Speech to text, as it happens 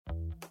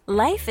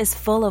Life is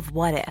full of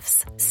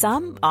what-ifs.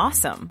 Some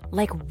awesome,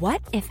 like what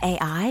if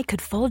AI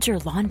could fold your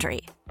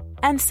laundry?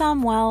 And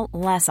some, well,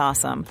 less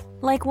awesome,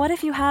 like what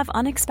if you have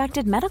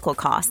unexpected medical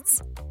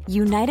costs?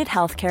 United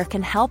Healthcare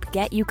can help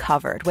get you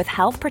covered with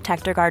Health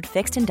Protector Guard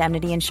fixed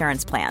indemnity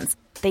insurance plans.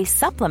 They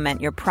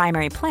supplement your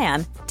primary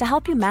plan to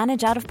help you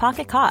manage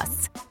out-of-pocket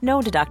costs.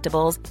 No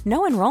deductibles,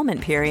 no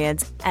enrollment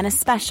periods, and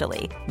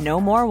especially no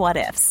more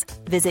what-ifs.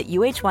 Visit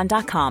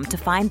uh1.com to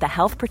find the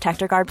Health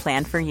Protector Guard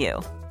plan for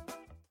you.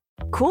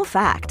 Cool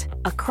fact,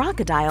 a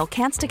crocodile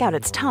can't stick out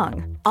its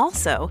tongue.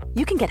 Also,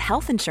 you can get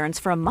health insurance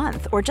for a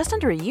month or just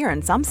under a year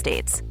in some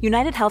states.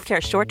 United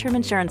Healthcare short-term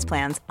insurance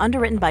plans,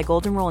 underwritten by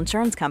Golden Rule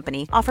Insurance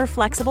Company, offer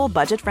flexible,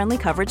 budget-friendly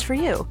coverage for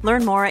you.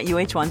 Learn more at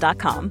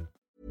uh1.com.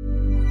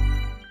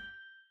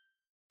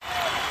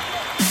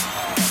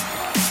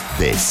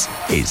 This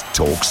is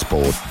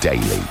TalkSport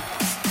Daily.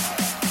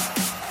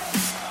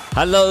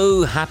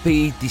 Hello,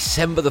 happy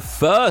December the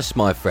 1st,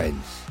 my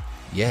friends.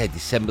 Yeah,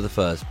 December the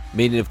 1st,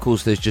 meaning, of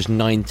course, there's just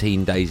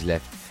 19 days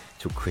left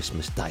till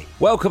Christmas Day.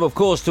 Welcome, of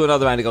course, to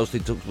another Andy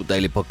Goldstein TalkSport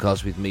Daily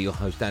podcast with me, your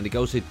host, Andy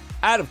Goldstein.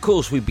 And, of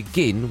course, we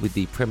begin with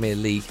the Premier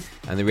League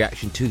and the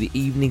reaction to the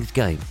evening's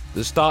game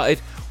that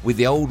started with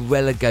the old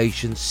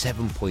relegation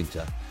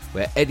 7-pointer,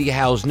 where Eddie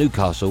Howe's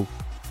Newcastle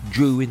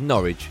drew with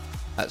Norwich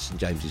at St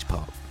James's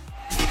Park.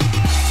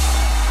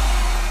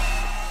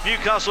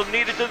 Newcastle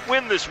needed to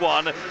win this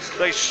one.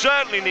 They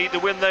certainly need to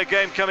win their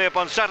game coming up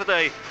on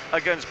Saturday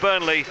against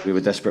Burnley. We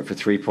were desperate for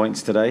 3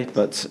 points today,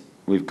 but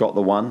we've got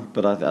the one.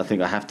 But I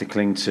think I have to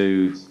cling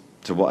to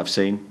what I've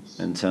seen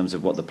in terms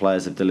of what the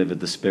players have delivered,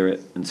 the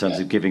spirit, in terms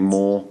of giving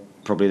more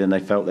probably than they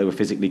felt they were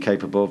physically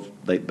capable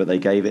of. But they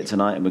gave it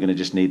tonight, and we're going to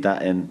just need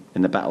that in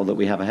the battle that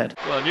we have ahead.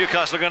 Well,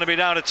 Newcastle are going to be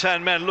down to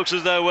 10 men. Looks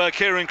as though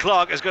Kieran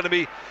Clark is going to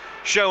be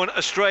shown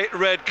a straight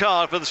red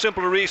card, for the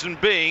simple reason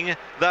being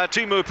that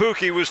Timo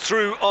Pukki was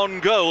through on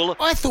goal.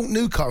 I thought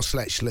Newcastle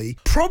actually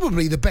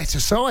probably the better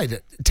side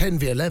at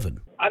 10v11.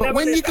 But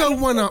when you go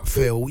one up,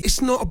 Phil,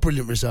 it's not a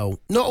brilliant result.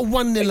 Not a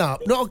 1-0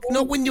 up.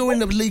 Not when you're in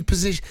the league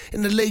position,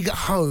 in the league at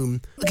home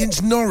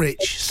against Norwich.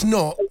 It's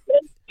not.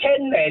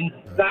 10 men,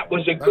 that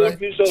was a good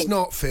result. It's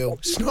not, Phil.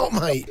 It's not,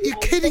 mate. You're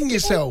kidding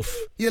yourself.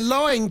 You're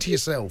lying to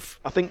yourself.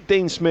 I think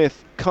Dean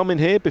Smith coming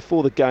here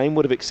before the game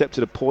would have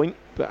accepted a point,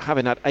 but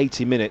having had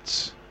 80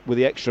 minutes with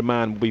the extra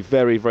man will be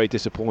very, very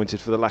disappointed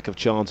for the lack of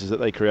chances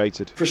that they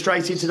created.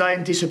 Frustrated today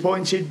and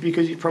disappointed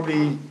because it's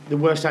probably the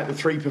worst out of the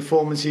three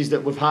performances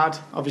that we've had.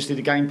 Obviously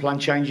the game plan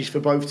changes for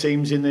both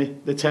teams in the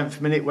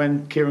 10th minute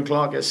when Kieran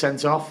Clark gets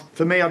sent off.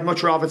 For me, I'd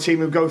much rather a team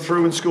who go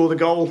through and score the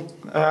goal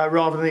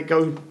rather than it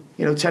go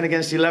 10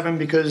 against 11,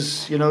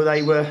 because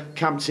they were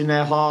camped in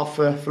their half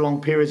for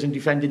long periods and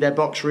defended their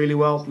box really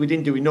well. We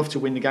didn't do enough to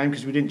win the game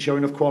because we didn't show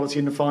enough quality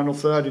in the final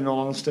third, in all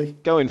honesty.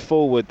 Going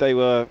forward, they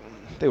were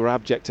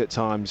abject at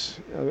times.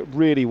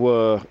 Really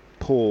were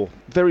poor.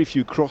 Very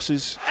few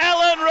crosses.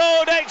 Ellen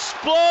Road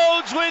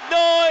explodes with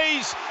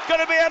noise.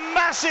 Going to be a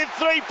massive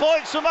 3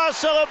 points for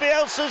Marcelo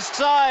Bielsa's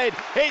side.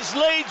 It's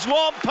Leeds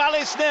 1,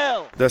 Palace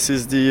 0. This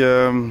is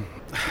the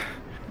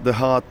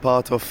hard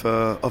part of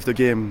the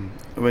game.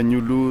 When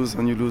you lose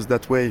and you lose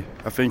that way,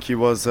 I think it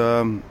was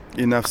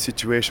enough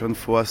situation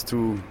for us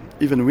to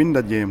even win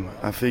that game.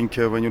 I think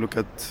when you look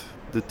at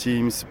the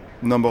team's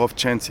number of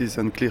chances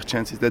and clear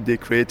chances that they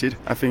created,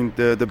 I think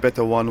the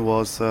better one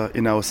was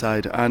in our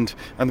side, and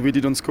we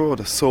didn't score.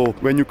 So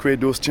when you create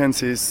those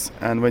chances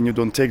and when you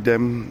don't take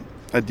them,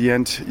 at the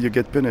end you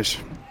get punished.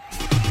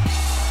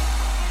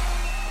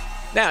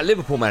 Now,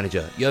 Liverpool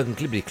manager Jurgen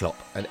Klopp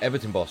and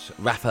Everton boss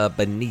Rafa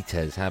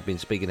Benitez have been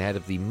speaking ahead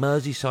of the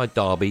Merseyside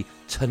derby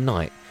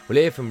tonight. We'll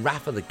hear from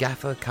Rafa the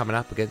gaffer coming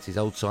up against his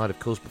old side, of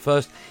course, but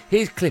first,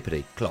 here's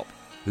Clippity Klopp,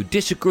 who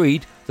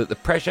disagreed that the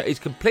pressure is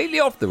completely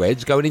off the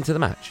Reds going into the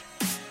match.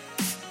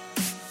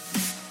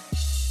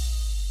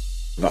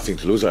 Nothing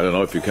to lose. I don't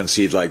know if you can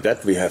see it like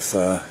that. We have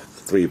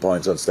 3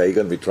 points on stake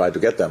and we try to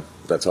get them.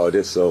 That's how it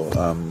is. So,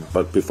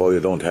 but before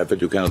you don't have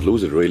it, you cannot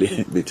lose it.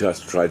 Really, we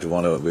just try to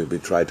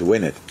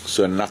win it.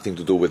 So nothing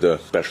to do with the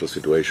special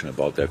situation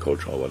about their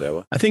coach or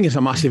whatever. I think it's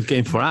a massive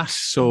game for us.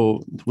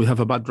 So we have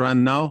a bad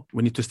run now.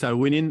 We need to start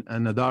winning,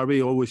 and a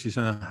derby always is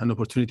an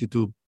opportunity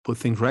to put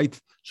things right.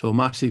 So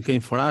massive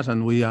game for us,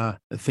 and we are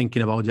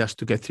thinking about just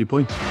to get 3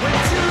 points.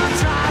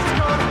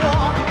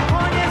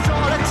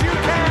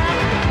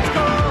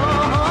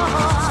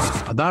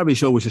 A derby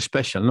is always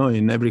special, no,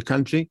 in every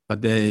country.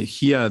 But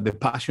here, the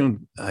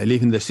passion, I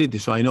live in the city,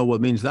 so I know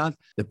what means that.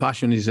 The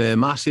passion is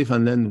massive,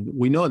 and then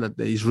we know that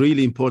it's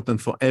really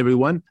important for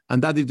everyone.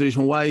 And that is the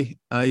reason why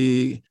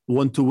I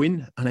want to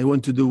win and I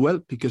want to do well,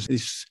 because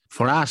it's,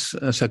 for us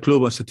as a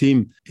club, as a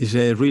team, it's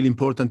really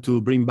important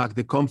to bring back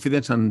the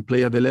confidence and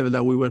play at the level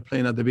that we were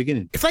playing at the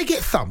beginning. If they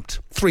get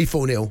thumped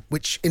 3-4-0,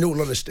 which in all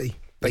honesty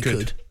they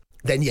could,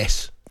 then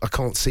yes, I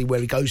can't see where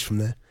he goes from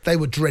there. They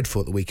were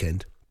dreadful at the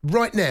weekend.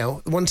 Right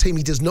now, the one team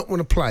he does not want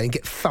to play and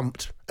get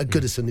thumped at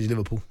Goodison is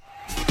Liverpool.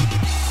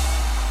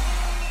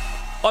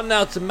 On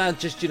now to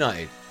Manchester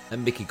United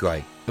and Mickey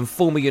Gray and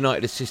former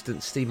United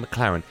assistant Steve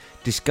McLaren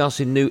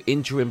discussing new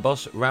interim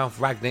boss Ralph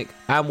Rangnick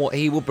and what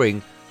he will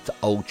bring to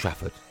Old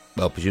Trafford.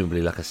 Well,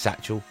 presumably like a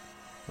satchel.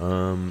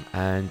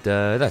 And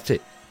that's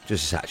it.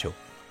 Just a satchel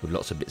with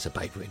lots of bits of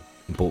paper in.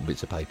 Important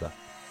bits of paper.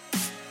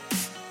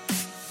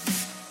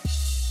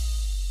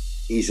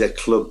 He's a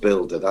club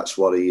builder, that's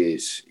what he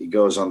is. He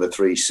goes on the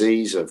 3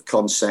 C's of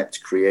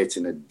concept,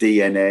 creating a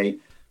DNA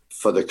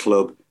for the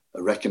club,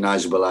 a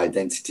recognisable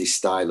identity,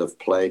 style of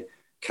play,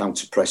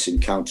 counter-pressing,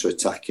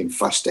 counter-attacking,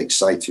 fast,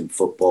 exciting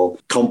football.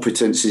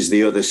 Competence is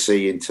the other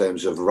C in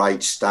terms of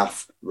right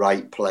staff,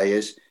 right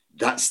players.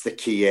 That's the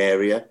key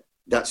area.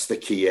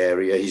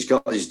 He's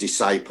got his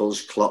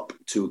disciples, Klopp,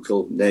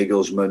 Tuchel,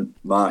 Nagelsmann,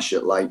 Marsch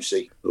at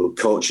Leipzig,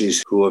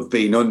 coaches who have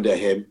been under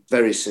him,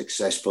 very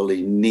successful.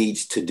 He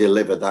needs to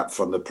deliver that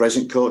from the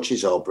present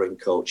coaches or bring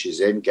coaches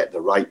in, get the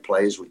right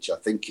players, which I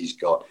think he's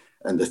got.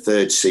 And the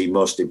third C,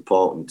 most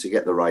important, to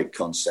get the right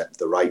concept,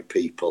 the right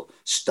people,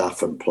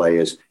 staff and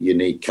players, you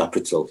need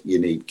capital, you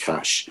need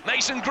cash.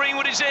 Mason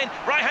Greenwood is in,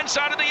 right-hand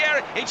side of the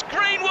area, it's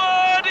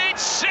Greenwood,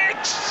 it's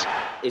 6!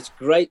 It's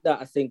great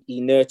that I think he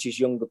nurtures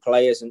younger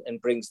players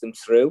and brings them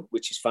through,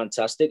 which is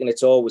fantastic. And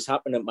it's always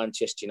happened at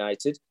Manchester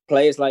United.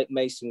 Players like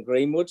Mason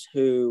Greenwood,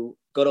 who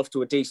got off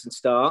to a decent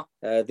start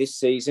this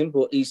season,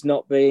 but he's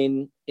not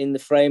been in the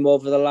frame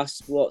over the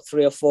last,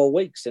 3 or 4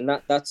 weeks. And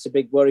that's a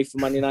big worry for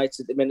Man United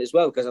at the minute as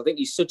well, because I think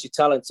he's such a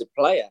talented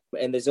player.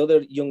 And there's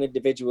other young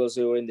individuals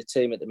who are in the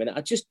team at the minute.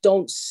 I just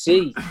don't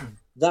see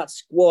that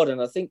squad,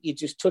 and I think you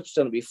just touched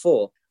on it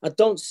before, I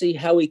don't see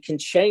how he can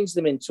change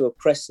them into a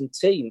pressing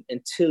team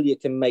until you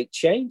can make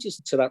changes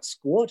to that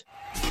squad.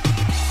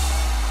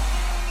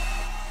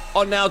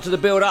 On now to the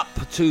build-up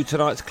to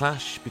tonight's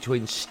clash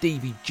between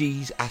Stevie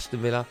G's Aston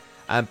Villa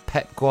and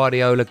Pep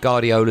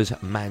Guardiola's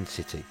Man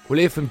City. We'll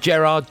hear from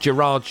Gerard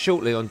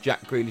shortly on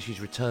Jack Grealish's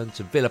return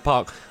to Villa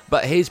Park,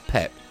 but here's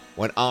Pep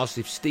when asked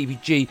if Stevie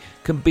G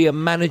can be a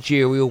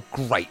managerial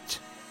great.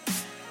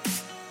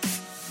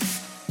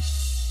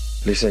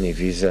 Listen, if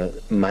he's a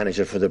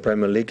manager for the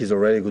Premier League, he's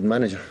already a good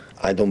manager.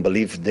 I don't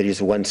believe there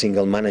is one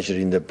single manager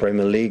in the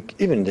Premier League,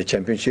 even in the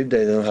Championship,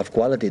 they don't have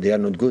quality, they are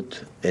not good.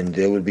 And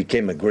they will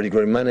become a great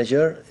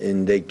manager,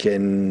 and they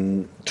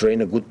can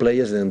train a good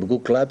players and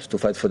good clubs to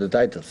fight for the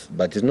titles.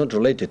 But it's not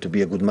related to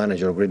be a good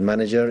manager or great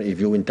manager if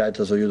you win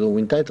titles or you don't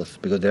win titles,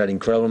 because there are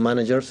incredible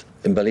managers,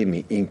 and believe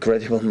me,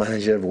 incredible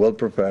managers, well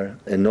prepared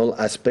in all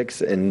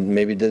aspects, and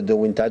maybe they don't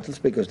win titles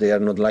because they are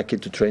not lucky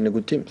to train a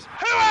good teams.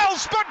 Who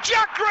else but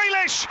Jack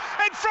Grealish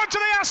in front of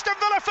the Aston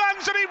Villa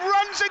fans, and he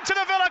runs into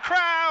the Villa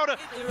crowd. Hit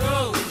the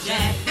road,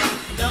 Jack.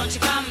 Don't you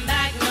come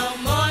back no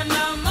more,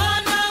 no more,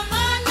 no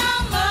more,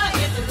 no more.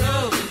 Hit the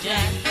road,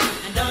 Jack.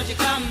 And don't you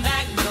come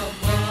back no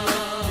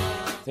more.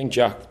 I think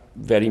Jack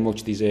very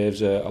much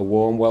deserves a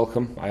warm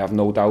welcome. I have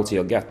no doubt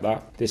he'll get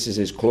that. This is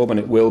his club, and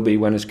it will be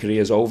when his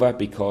career's over,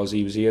 because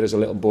he was here as a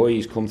little boy.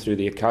 He's come through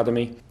the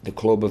academy. The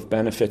club have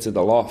benefited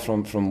a lot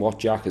from what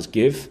Jack has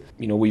give.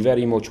 You know, we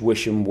very much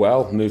wish him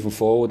well moving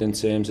forward in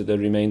terms of the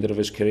remainder of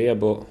his career,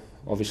 but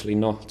obviously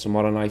not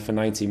tomorrow night for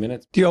 90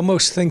 minutes. Do you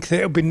almost think that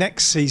it'll be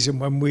next season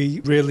when we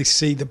really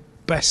see the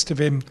best of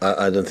him?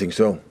 I don't think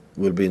so.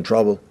 We'll be in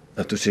trouble.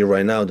 I have to see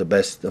right now the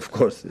best, of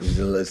course.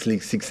 It's like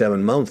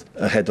 6-7 months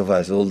ahead of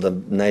us, all the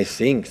nice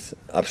things.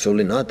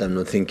 Absolutely not. I'm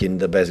not thinking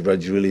the best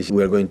gradually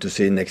we are going to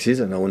see next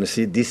season. I want to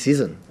see this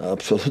season.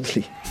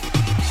 Absolutely.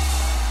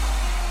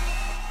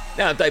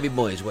 Now, David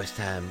Moyes, West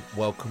Ham,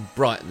 welcome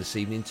Brighton this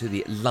evening to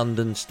the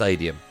London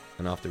Stadium.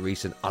 And after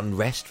recent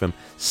unrest from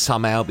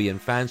some Albion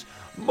fans,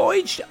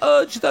 Moyes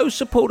urged those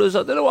supporters,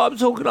 I don't know why I'm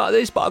talking like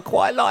this, but I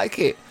quite like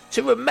it,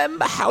 to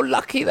remember how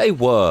lucky they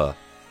were.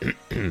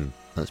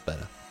 That's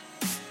better.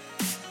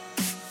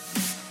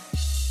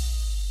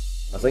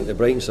 I think the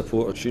Brighton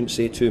supporters shouldn't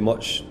say too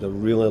much. They're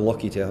really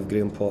lucky to have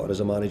Graham Potter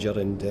as a manager,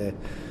 and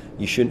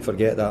you shouldn't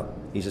forget that.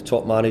 He's a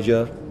top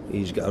manager,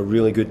 he's got a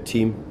really good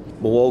team.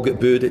 We'll all get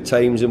booed at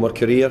times in our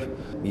career.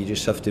 You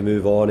just have to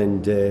move on,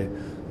 and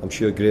I'm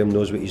sure Graham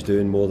knows what he's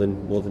doing more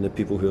than the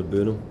people who are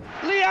booing him.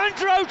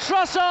 Leandro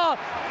Trossard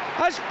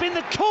has been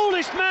the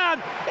coolest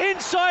man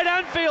inside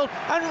Anfield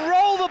and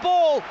roll the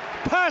ball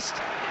past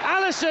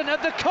Alisson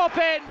at the Kop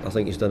end. I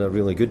think he's done a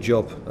really good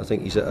job. I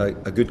think he's at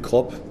a good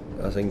club.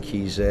 I think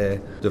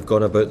they've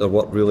gone about their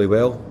work really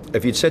well.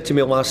 If you'd said to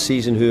me last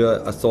season who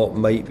I thought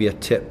might be a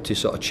tip to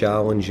sort of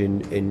challenge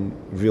and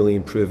really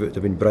improve it, would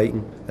have been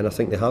Brighton, and I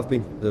think they have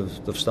been.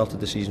 They've started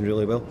the season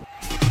really well.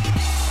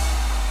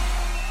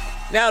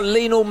 Now,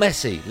 Lionel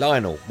Messi,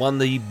 won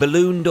the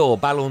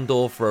Ballon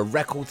d'Or for a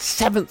record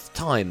 7th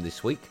time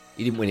this week.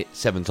 He didn't win it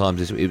 7 times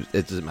this week,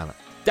 it doesn't matter.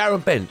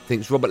 Darren Bent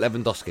thinks Robert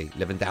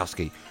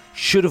Lewandowski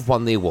should have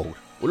won the award.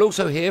 We'll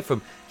also hear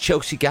from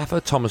Chelsea gaffer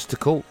Thomas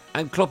Tuchel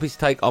and Klopp's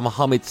take on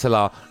Mohamed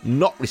Salah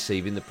not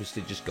receiving the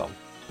prestigious gong.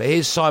 But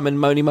here's Simon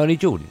Moni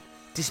Jordan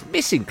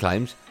dismissing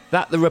claims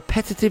that the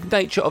repetitive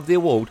nature of the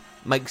award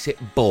makes it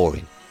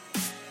boring.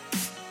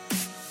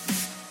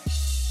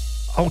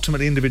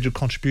 Ultimately, individual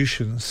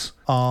contributions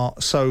are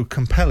so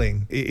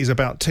compelling. It is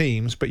about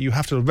teams, but you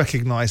have to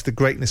recognise the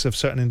greatness of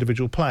certain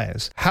individual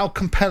players. How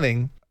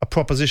compelling a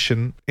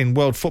proposition in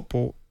world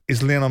football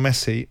is Lionel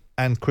Messi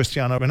and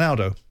Cristiano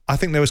Ronaldo. I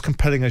think they're as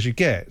compelling as you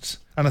get.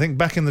 And I think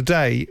back in the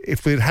day,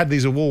 if we'd had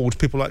these awards,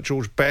 people like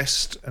George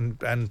Best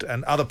and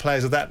other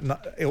players of that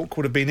ilk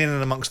would have been in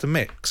and amongst the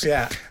mix.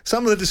 Yeah.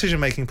 Some of the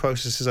decision-making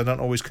processes I don't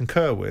always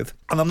concur with,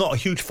 and I'm not a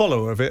huge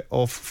follower of it,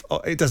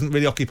 it doesn't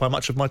really occupy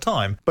much of my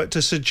time. But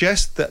to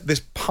suggest that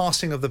this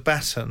passing of the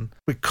baton,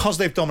 because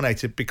they've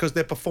dominated, because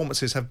their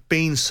performances have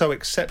been so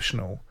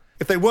exceptional,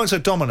 if they weren't so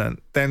dominant,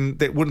 then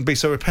it wouldn't be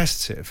so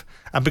repetitive.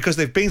 And because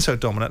they've been so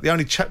dominant, the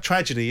only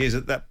tragedy is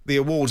that the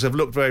awards have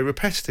looked very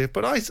repetitive.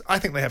 But I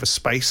think they have a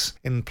space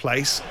in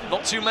place.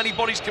 Not too many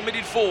bodies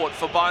committed forward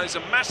for Bayern. A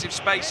massive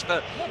space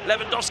for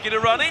Lewandowski to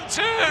run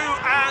into,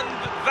 and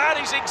that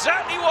is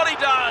exactly what he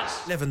does.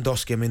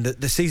 Lewandowski, I mean,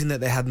 the season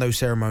that they had no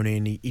ceremony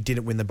and he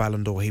didn't win the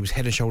Ballon d'Or, he was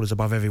head and shoulders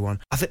above everyone.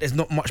 I think there's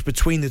not much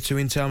between the two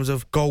in terms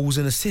of goals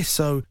and assists.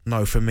 So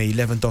no, for me,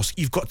 Lewandowski,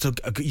 you've got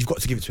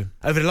to give it to him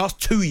over the last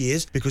 2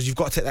 years, because you've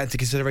got to take that into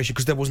consideration,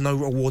 because there was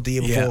no award the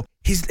year before.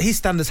 His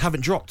standards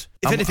haven't dropped.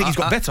 If anything, he's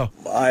got better.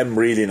 I'm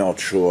really not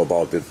sure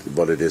about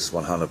what it is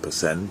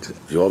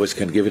 100%. You always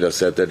can give it. I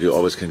said that you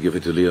always can give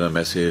it to Lionel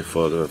Messi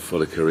for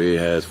the career he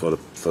has, for the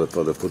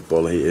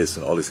footballer he is,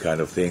 and all these kind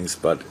of things.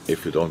 But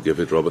if you don't give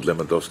it Robert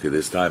Lewandowski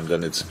this time,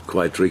 then it's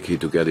quite tricky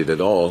to get it at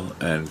all.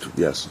 And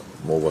yes,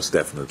 Mo was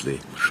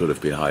definitely should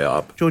have been higher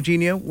up.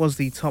 Jorginho was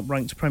the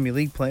top-ranked Premier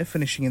League player,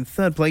 finishing in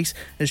third place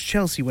as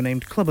Chelsea were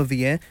named Club of the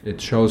Year.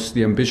 It shows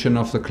the ambition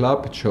of the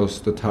club, it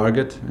shows the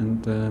target,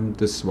 and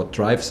this is what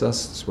drives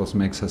us, this is what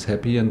makes us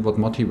happy and what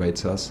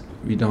motivates us.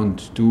 We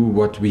don't do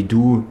what we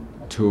do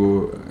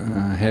to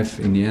have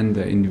in the end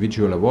the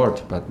individual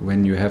award, but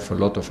when you have a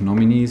lot of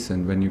nominees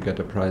and when you get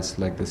a prize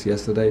like this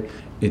yesterday,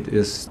 it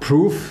is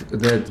proof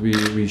that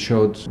we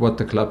showed what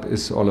the club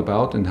is all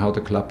about and how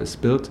the club is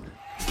built.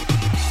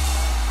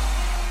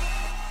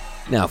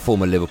 Now,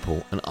 former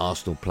Liverpool and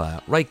Arsenal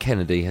player Ray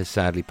Kennedy has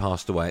sadly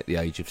passed away at the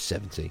age of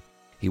 70.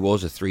 He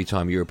was a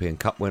 3-time European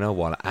Cup winner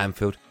while at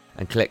Anfield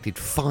and collected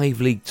 5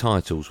 league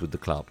titles with the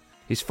club.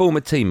 His former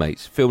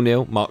teammates Phil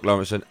Neal, Mark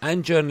Lawrenson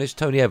and journalist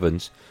Tony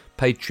Evans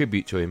paid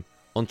tribute to him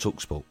on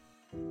TalkSport.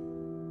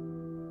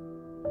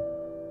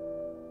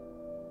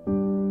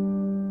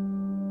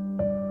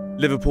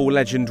 Liverpool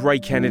legend Ray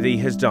Kennedy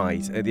has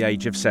died at the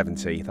age of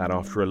 70, that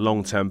after a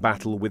long-term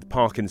battle with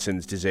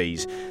Parkinson's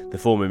disease. The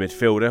former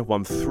midfielder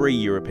won 3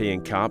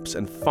 European Cups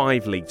and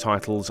 5 league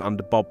titles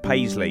under Bob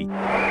Paisley. There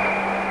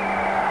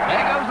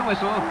goes the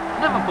whistle.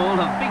 Liverpool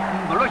have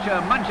beaten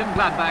Borussia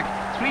Mönchengladbach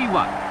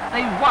 3-1.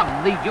 They've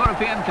won the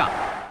European Cup.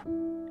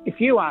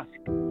 If you ask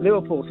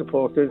Liverpool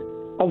supporters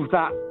of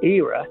that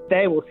era,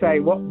 they will say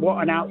what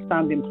an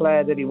outstanding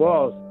player that he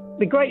was.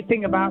 The great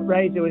thing about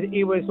Ray was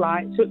he was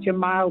like such a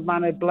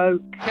mild-mannered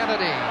bloke.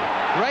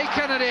 Ray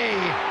Kennedy,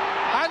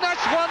 and that's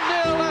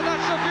 1-0, and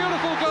that's a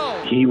beautiful goal.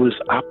 He was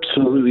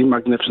absolutely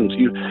magnificent.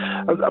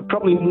 I've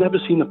probably never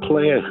seen a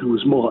player who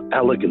was more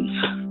elegant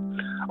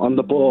on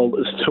the ball.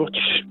 His touch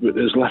with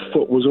his left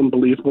foot was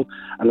unbelievable,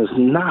 and his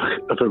knack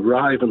of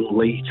arriving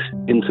late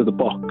into the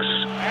box.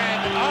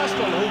 And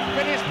Arsenal, who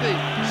finished the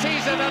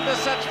season under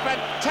such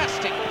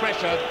fantastic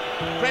pressure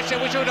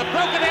which would have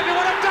broken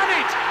everyone, have done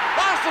it.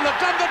 Arsenal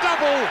have done the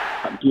double.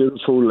 That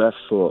beautiful left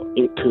foot.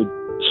 It could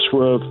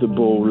swerve the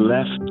ball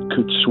left,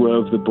 could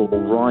swerve the ball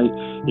right.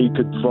 He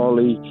could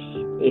volley.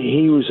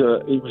 He was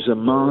a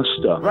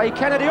master. Ray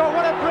Kennedy, oh,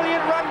 what a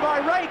brilliant run by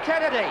Ray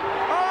Kennedy.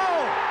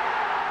 Oh,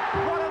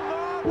 what a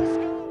marvellous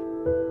goal.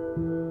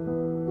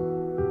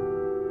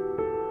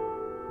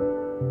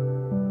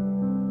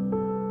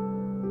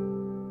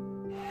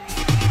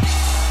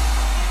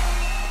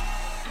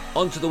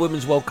 On to the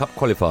Women's World Cup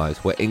qualifiers,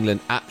 where England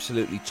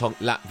absolutely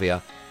tonked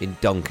Latvia in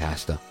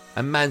Doncaster,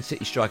 and Man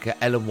City striker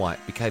Ellen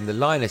White became the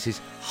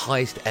Lionesses'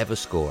 highest ever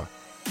scorer.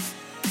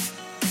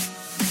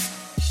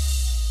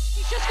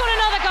 She's just got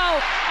another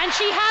goal, and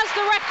she has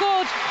the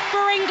record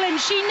for England.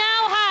 She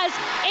now has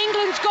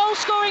England's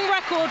goal-scoring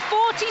record,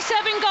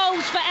 47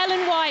 goals for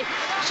Ellen White.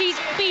 She's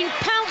been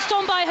pounced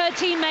on by her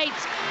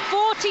teammates.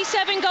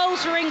 47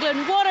 goals for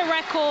England. What a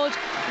record.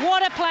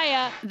 What a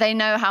player. They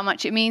know how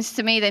much it means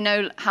to me. They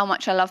know how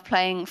much I love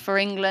playing for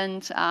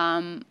England.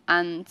 And,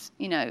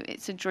 you know,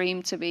 it's a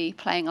dream to be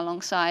playing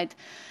alongside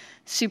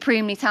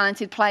supremely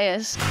talented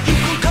players. You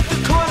can cut the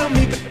cord on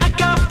me, but I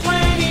got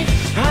plenty.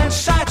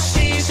 Hindsight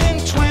season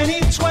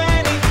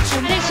 2020.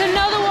 And it's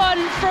another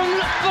one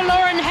for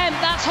Lauren Hemp.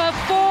 That's her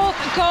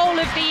 4th goal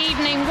of the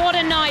evening. What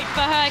a night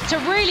for her. It's a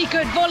really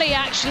good volley,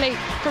 actually,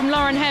 from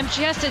Lauren Hemp.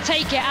 She has to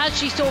take it as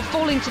she's sort of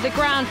falling to the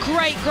ground.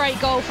 Great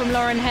goal from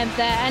Lauren Hemp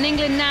there. And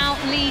England now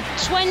lead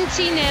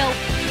 20-0.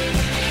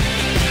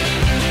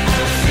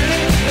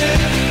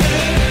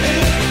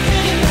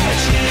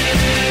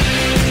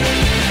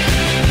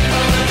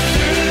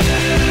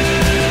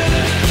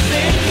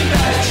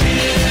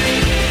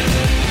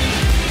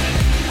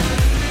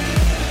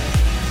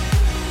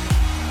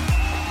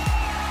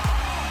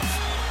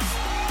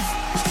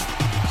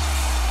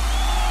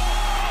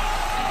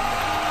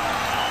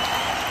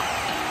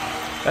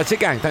 That's it,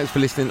 gang. Thanks for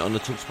listening on the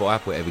TalkSport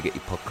app, wherever you get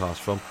your podcast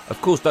from.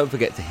 Of course, don't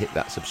forget to hit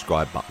that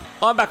subscribe button.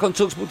 I'm back on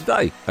TalkSport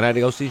today, and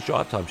Andy Goldstein's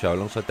Drive Time show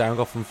alongside Darren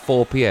Goff from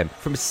 4 p.m.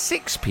 From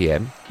 6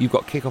 p.m, you've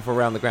got Kick-Off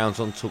Around the Grounds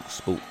on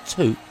TalkSport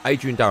 2.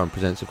 Adrian Durham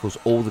presents, of course,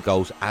 all the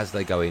goals as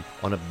they go in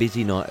on a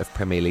busy night of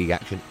Premier League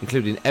action,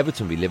 including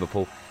Everton v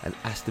Liverpool and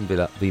Aston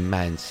Villa v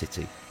Man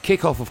City.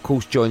 Kick-Off, of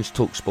course, joins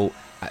TalkSport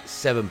at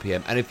 7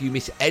 p.m. And if you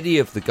miss any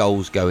of the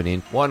goals going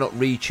in, why not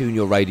retune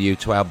your radio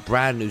to our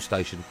brand new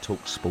station,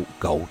 TalkSport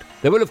Gold.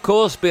 There will, of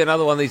course, be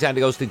another one of these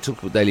Andy Goldstein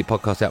TalkSport Daily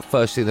podcasts out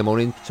first thing in the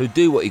morning, so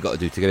do what you got to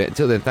do to get it.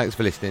 Until then, thanks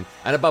for listening.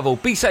 And above all,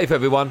 be safe,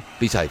 everyone.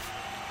 Be safe.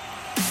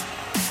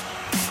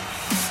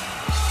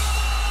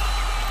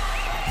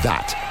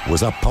 That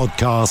was a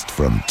podcast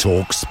from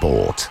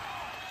TalkSport.